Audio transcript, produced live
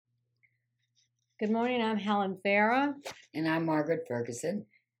Good morning, I'm Helen Farah, And I'm Margaret Ferguson.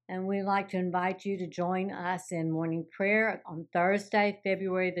 and we'd like to invite you to join us in morning prayer on Thursday,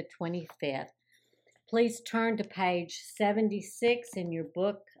 February the 25th. Please turn to page 76 in your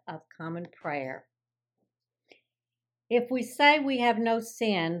Book of Common Prayer. If we say we have no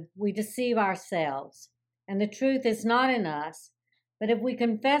sin, we deceive ourselves, and the truth is not in us. But if we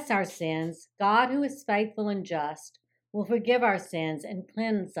confess our sins, God, who is faithful and just, will forgive our sins and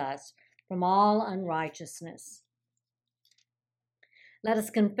cleanse us from all unrighteousness. Let us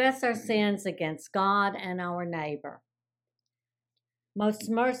confess our sins against God and our neighbor. Most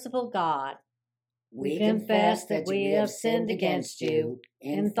merciful God, We confess that we have sinned against you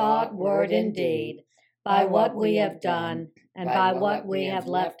in thought, word, and deed, by what we have done and by what we have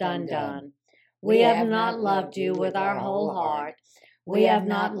left undone. We have not loved you with our whole heart. We have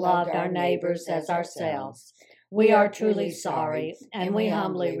not loved our neighbors as ourselves. We are truly sorry, and we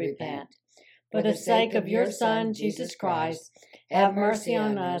humbly repent. For the sake of your Son, Jesus Christ, have mercy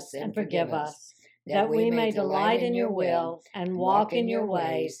on us and forgive us, that we may delight in your will and walk in your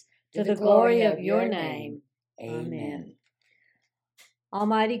ways, to the glory of your name. Amen.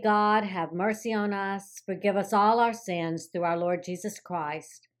 Almighty God, have mercy on us, forgive us all our sins through our Lord Jesus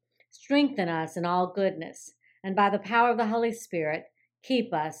Christ. Strengthen us in all goodness, and by the power of the Holy Spirit,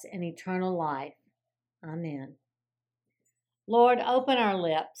 keep us in eternal life. Amen. Lord, open our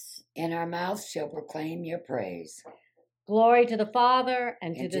lips. And our mouths shall proclaim your praise. Glory to the Father,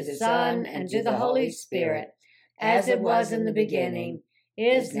 and to the Son, and to the Holy Spirit, as it was in the beginning,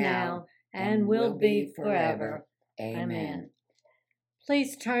 is now, and will be forever. Amen.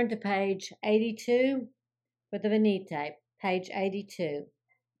 Please turn to page 82 for the Venite, page 82.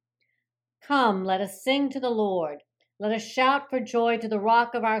 Come, let us sing to the Lord. Let us shout for joy to the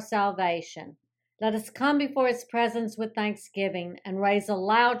rock of our salvation. Let us come before his presence with thanksgiving and raise a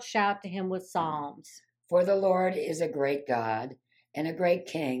loud shout to him with psalms. For the Lord is a great God and a great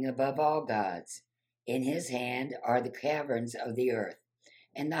King above all gods. In his hand are the caverns of the earth,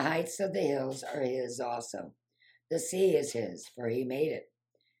 and the heights of the hills are his also. The sea is his, for he made it,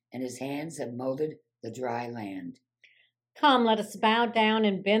 and his hands have molded the dry land. Come, let us bow down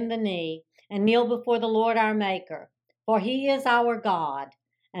and bend the knee and kneel before the Lord our Maker, for he is our God,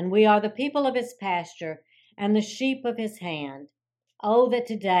 and we are the people of his pasture and the sheep of his hand. Oh, that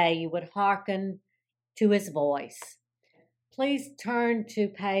today you would hearken to his voice. Please turn to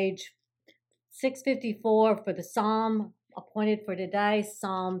page 654 for the psalm appointed for today,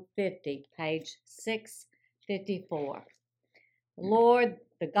 Psalm 50, page 654. The Lord,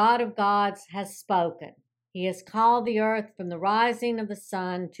 the God of gods, has spoken. He has called the earth from the rising of the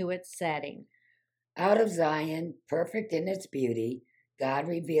sun to its setting. Out of Zion, perfect in its beauty, God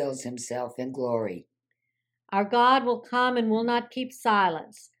reveals himself in glory. Our God will come and will not keep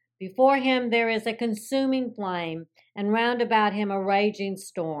silence. Before him there is a consuming flame, and round about him a raging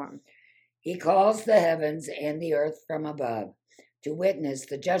storm. He calls the heavens and the earth from above to witness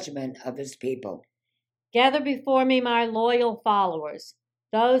the judgment of his people. Gather before me my loyal followers,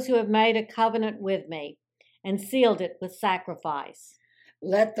 those who have made a covenant with me and sealed it with sacrifice.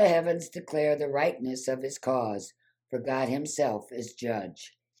 Let the heavens declare the rightness of his cause, for God himself is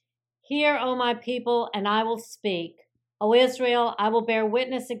judge. Hear, O my people, and I will speak. O Israel, I will bear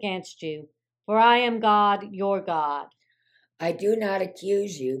witness against you, for I am God, your God. I do not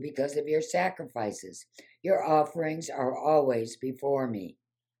accuse you because of your sacrifices. Your offerings are always before me.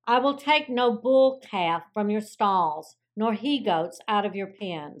 I will take no bull calf from your stalls, nor he-goats out of your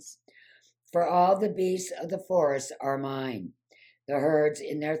pens. For all the beasts of the forest are mine, the herds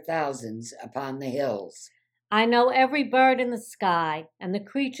in their thousands upon the hills. I know every bird in the sky, and the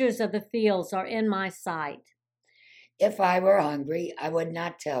creatures of the fields are in my sight. If I were hungry, I would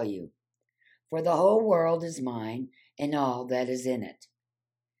not tell you, for the whole world is mine and all that is in it.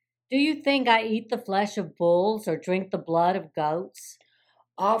 Do you think I eat the flesh of bulls or drink the blood of goats?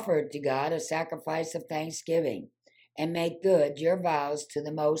 Offer to God a sacrifice of thanksgiving, and make good your vows to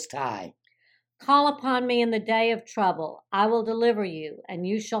the Most High. Call upon me in the day of trouble. I will deliver you, and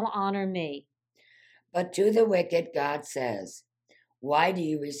you shall honor me. But to the wicked God says, why do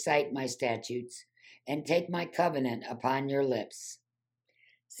you recite my statutes and take my covenant upon your lips?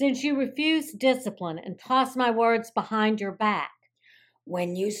 Since you refuse discipline and toss my words behind your back.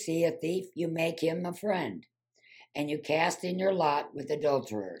 When you see a thief, you make him a friend, and you cast in your lot with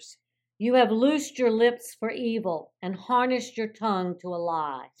adulterers. You have loosed your lips for evil and harnessed your tongue to a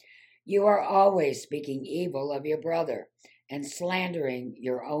lie. You are always speaking evil of your brother and slandering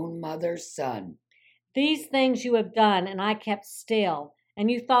your own mother's son. These things you have done, and I kept still, and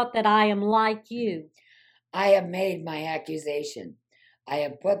you thought that I am like you. I have made my accusation. I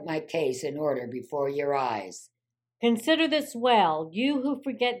have put my case in order before your eyes. Consider this well, you who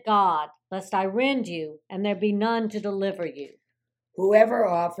forget God, lest I rend you, and there be none to deliver you. Whoever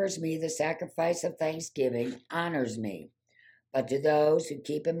offers me the sacrifice of thanksgiving honors me, but to those who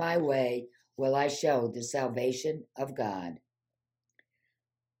keep in my way will I show the salvation of God.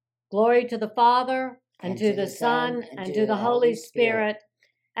 Glory to the Father, and to the Son, and to the Holy Spirit,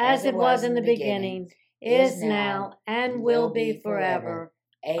 as it was in the beginning, is now, and will be forever.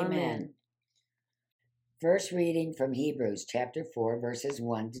 Amen. First reading from Hebrews chapter 4, verses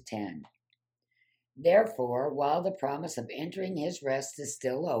 1 to 10. Therefore, while the promise of entering his rest is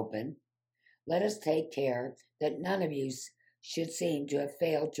still open, let us take care that none of you should seem to have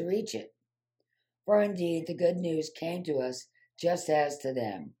failed to reach it. For indeed the good news came to us just as to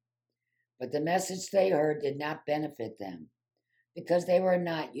them. But the message they heard did not benefit them, because they were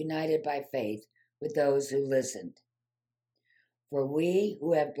not united by faith with those who listened. For we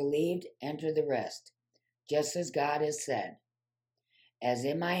who have believed enter the rest, just as God has said, as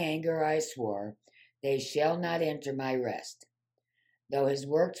in my anger I swore, they shall not enter my rest, though his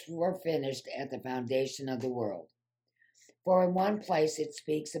works were finished at the foundation of the world. For in one place it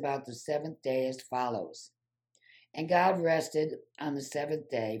speaks about the seventh day as follows, and God rested on the seventh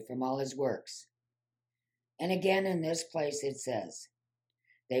day from all his works. And again in this place it says,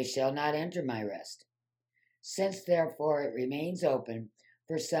 they shall not enter my rest. Since therefore it remains open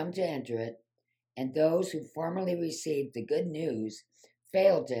for some to enter it, and those who formerly received the good news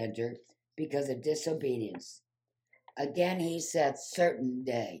failed to enter because of disobedience. Again he sets certain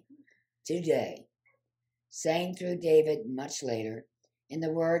day, today, saying through David much later, in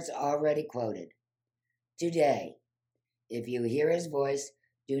the words already quoted, today, if you hear his voice,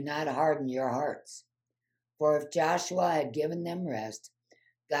 do not harden your hearts. For if Joshua had given them rest,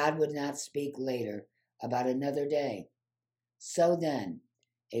 God would not speak later about another day. So then,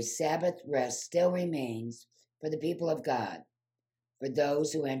 a Sabbath rest still remains for the people of God. For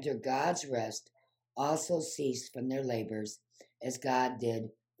those who enter God's rest also cease from their labors, as God did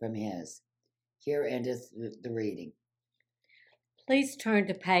from his. Here endeth the reading. Please turn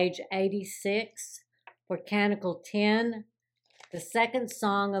to page 86 for Canticle 10, the second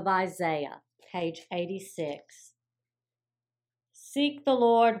song of Isaiah, page 86. Seek the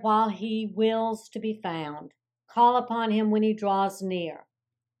Lord while he wills to be found. Call upon him when he draws near.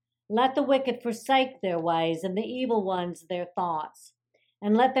 Let the wicked forsake their ways, and the evil ones their thoughts.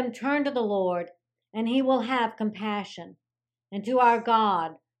 And let them turn to the Lord, and he will have compassion, and to our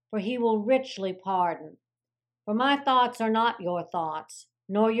God, for he will richly pardon. For my thoughts are not your thoughts,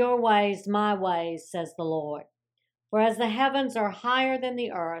 nor your ways my ways, says the Lord. For as the heavens are higher than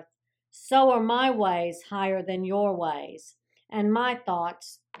the earth, so are my ways higher than your ways, and my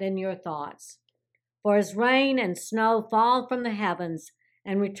thoughts than your thoughts. For as rain and snow fall from the heavens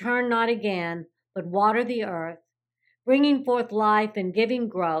and return not again, but water the earth, bringing forth life and giving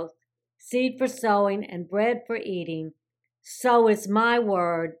growth, seed for sowing and bread for eating, so is my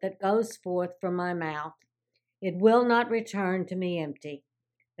word that goes forth from my mouth. It will not return to me empty,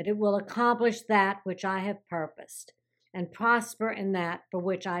 but it will accomplish that which I have purposed, and prosper in that for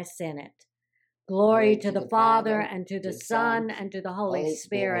which I sent it. Glory to the Father, and to the Son, and to the Holy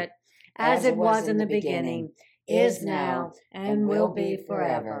Spirit, as it was in the beginning, is now, and will be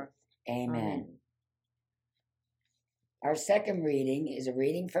forever. Amen. Our second reading is a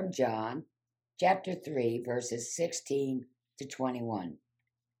reading from John, chapter 3, verses 16 to 21.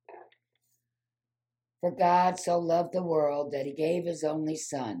 For God so loved the world that he gave his only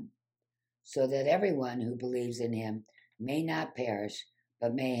Son, so that everyone who believes in him may not perish,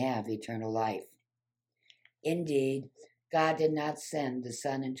 but may have eternal life. Indeed, God did not send the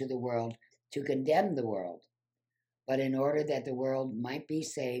Son into the world to condemn the world, but in order that the world might be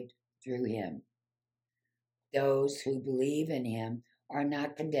saved through him. Those who believe in him are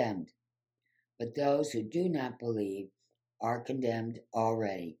not condemned, but those who do not believe are condemned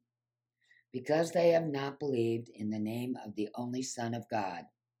already, because they have not believed in the name of the only Son of God.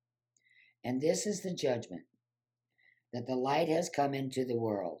 And this is the judgment, that the light has come into the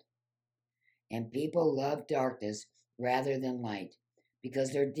world, and people love darkness rather than light,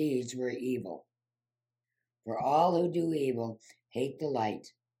 because their deeds were evil. For all who do evil hate the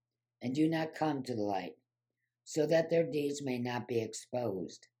light, and do not come to the light, so that their deeds may not be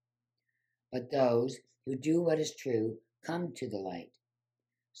exposed. But those who do what is true come to the light,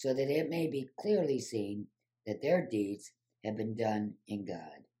 so that it may be clearly seen that their deeds have been done in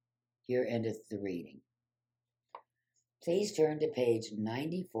God. Here endeth the reading. Please turn to page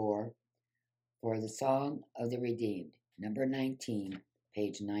 94 for the Song of the Redeemed, number 19,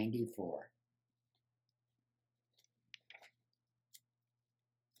 page 94.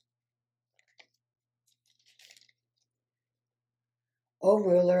 O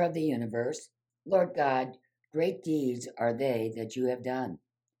ruler of the universe, Lord God, great deeds are they that you have done,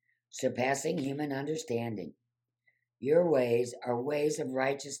 surpassing human understanding. Your ways are ways of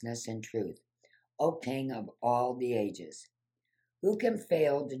righteousness and truth, O King of all the ages. Who can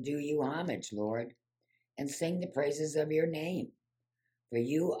fail to do you homage, Lord, and sing the praises of your name? For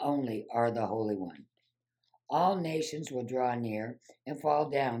you only are the Holy One. All nations will draw near and fall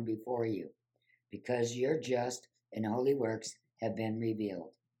down before you, because your just and holy works have been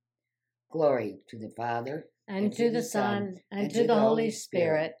revealed. Glory to the Father, and to the Son, and to the Holy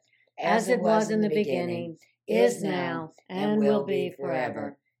Spirit, as it was in the beginning, is now, and will be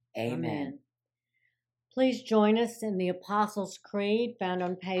forever. Amen. Please join us in the Apostles' Creed, found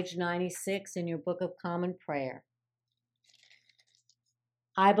on page 96 in your Book of Common Prayer.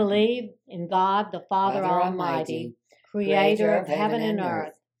 I believe in God the Father Almighty, creator of heaven and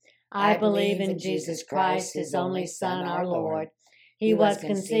earth. I believe in Jesus Christ, his only Son, our Lord. He was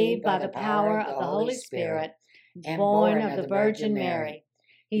conceived by the power of the Holy Spirit, born of the Virgin Mary.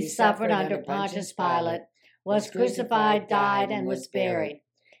 He suffered under Pontius Pilate, was crucified, died, and was buried.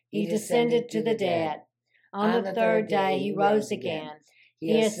 He descended to the dead. On the third day he rose again.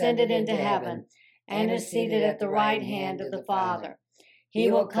 He ascended into heaven and is seated at the right hand of the Father.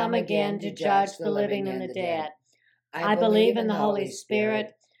 He will come again to judge the living and the dead. I believe in the Holy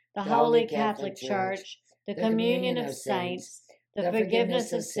Spirit, the Holy Catholic Church, the communion of saints, the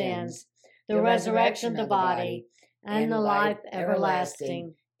forgiveness of sins, the resurrection of the body, and the life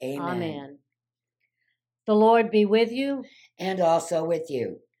everlasting. Amen. The Lord be with you. And also with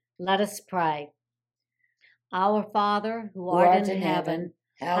you. Let us pray. Our Father, who art in heaven,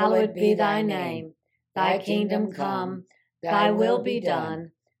 hallowed be thy name. Thy kingdom come, thy will be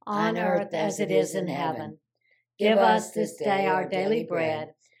done, on earth as it is in heaven. Give us this day our daily bread,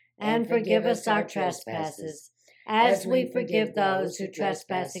 and forgive us our trespasses, as we forgive those who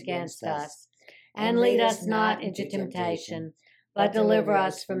trespass against us. And lead us not into temptation, but deliver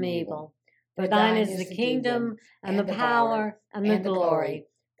us from evil. For thine is the kingdom, and the power, and the glory,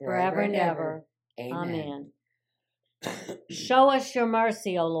 forever and ever. Amen. Show us your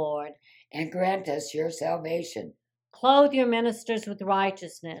mercy, O Lord, and grant us your salvation. Clothe your ministers with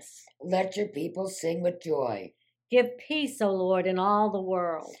righteousness. Let your people sing with joy. Give peace, O Lord, in all the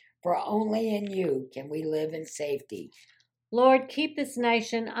world. For only in you can we live in safety. Lord, keep this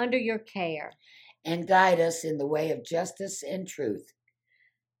nation under your care. And guide us in the way of justice and truth.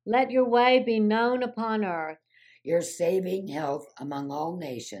 Let your way be known upon earth. Your saving health among all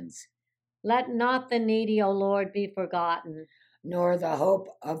nations. Let not the needy, O Lord, be forgotten. Nor the hope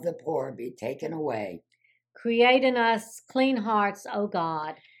of the poor be taken away. Create in us clean hearts, O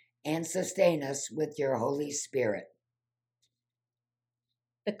God. And sustain us with your Holy Spirit.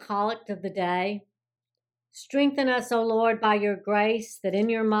 The Collect of the Day. Strengthen us, O Lord, by your grace, that in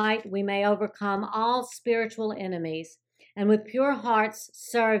your might we may overcome all spiritual enemies, and with pure hearts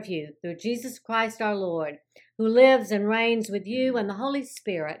serve you through Jesus Christ our Lord, who lives and reigns with you and the Holy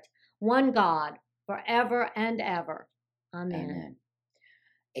Spirit, one God, forever and ever. Amen. Amen.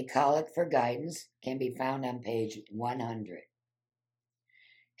 A Collect for Guidance can be found on page 100.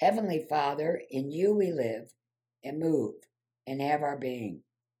 Heavenly Father, in you we live and move and have our being.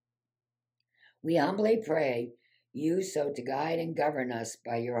 We humbly pray you so to guide and govern us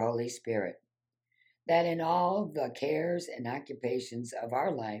by your Holy Spirit, that in all the cares and occupations of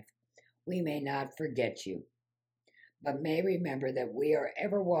our life we may not forget you, but may remember that we are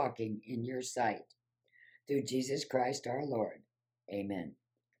ever walking in your sight. Through Jesus Christ our Lord. Amen.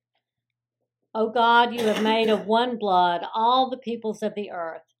 O God, you have made of one blood all the peoples of the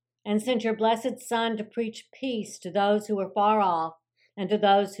earth, and sent your blessed Son to preach peace to those who are far off and to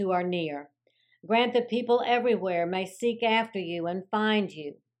those who are near. Grant that people everywhere may seek after you and find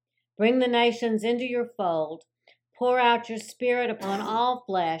you. Bring the nations into your fold. Pour out your Spirit upon all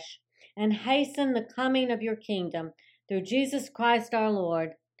flesh, and hasten the coming of your kingdom through Jesus Christ our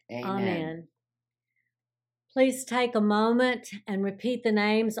Lord. Amen. Amen. Please take a moment and repeat the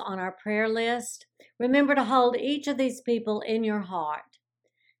names on our prayer list. Remember to hold each of these people in your heart.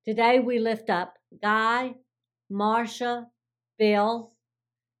 Today we lift up Guy, Marcia, Bill,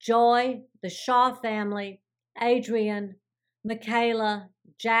 Joy, the Shaw family, Adrian, Michaela,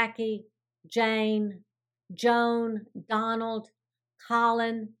 Jackie, Jane, Joan, Donald,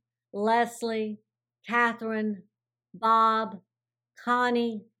 Colin, Leslie, Catherine, Bob,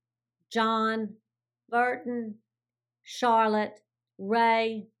 Connie, John, Burton, Charlotte,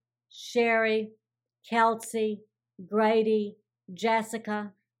 Ray, Sherry, Kelsey, Grady,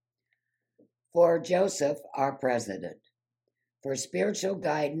 Jessica. For Joseph, our president. For spiritual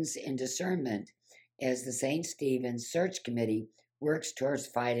guidance and discernment as the St. Stephen's Search Committee works towards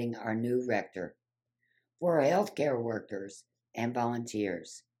finding our new rector, for healthcare workers and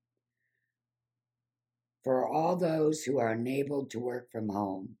volunteers, for all those who are unable to work from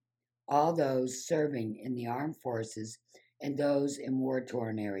home, all those serving in the armed forces and those in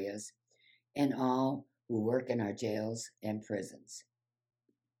war-torn areas, and all who work in our jails and prisons.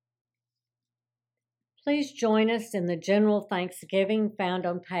 Please join us in the general thanksgiving found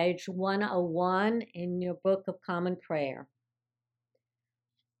on page 101 in your Book of Common Prayer.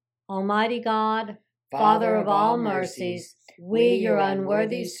 Almighty God, Father of all mercies, we, your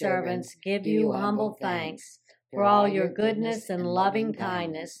unworthy servants, give you humble thanks for all your goodness and loving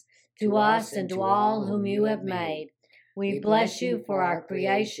kindness to us and to all whom you have made. We bless you for our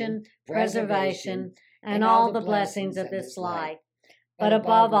creation, preservation, and all the blessings of this life, but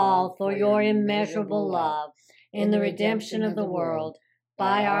above all for your immeasurable love in the redemption of the world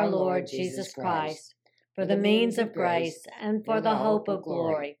by our Lord Jesus Christ, for the means of grace and for the hope of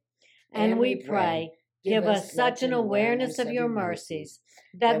glory. And we pray, give us such an awareness of your mercies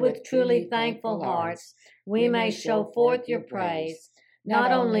that with truly thankful hearts we may show forth your praise,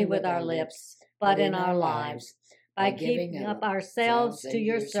 not only with our lips, but in our lives, by giving up ourselves to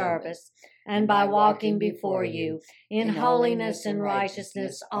your service and by walking before you in holiness and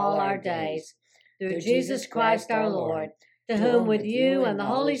righteousness all our days. Through Jesus Christ our Lord, to whom with you and the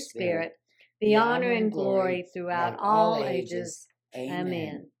Holy Spirit be honor and glory throughout all ages.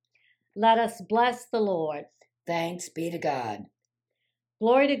 Amen. Let us bless the Lord. Thanks be to God.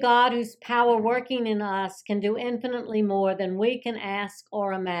 Glory to God, whose power working in us can do infinitely more than we can ask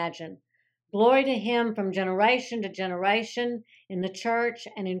or imagine. Glory to him from generation to generation in the church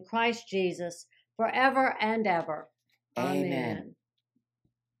and in Christ Jesus forever and ever. Amen.